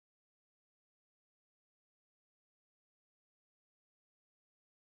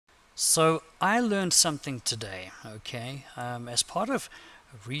So I learned something today, okay? As part of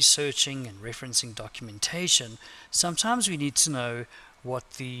researching and referencing documentation, sometimes we need to know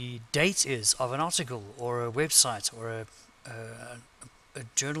what the date is of an article or a website or a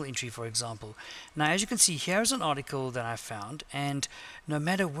journal entry, for example. Now, as you can see, here's an article that I found, and no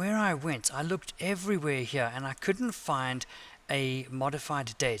matter where I went, I looked everywhere here and I couldn't find a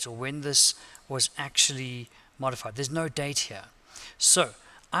modified date or when this was actually modified. There's no date here. So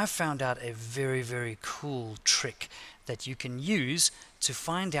I found out a very cool trick that you can use to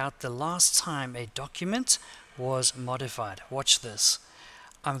find out the last time a document was modified. Watch this.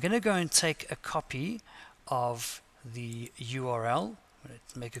 I'm going to go and take a copy of the URL. I'm going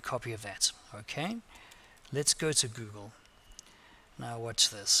to make a copy of that. Okay, let's go to Google. Now watch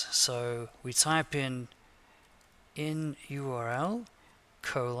this. So we type in URL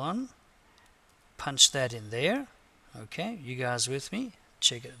colon, punch that in there. Okay, you guys with me?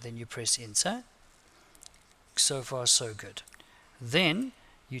 Check it, then you press enter. So far so good. Then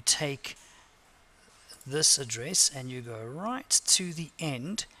you take this address and you go right to the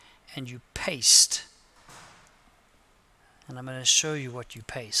end and you paste, and I'm going to show you what you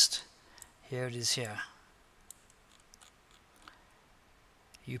paste. Here it is here.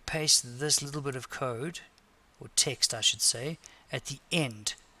 You paste this little bit of code, or text I should say, at the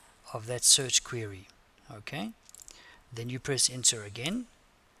end of that search query. Okay, then you press enter again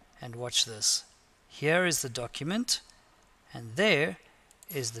and watch this. Here is the document and there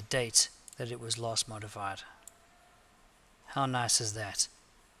is the date that it was last modified. How nice is that?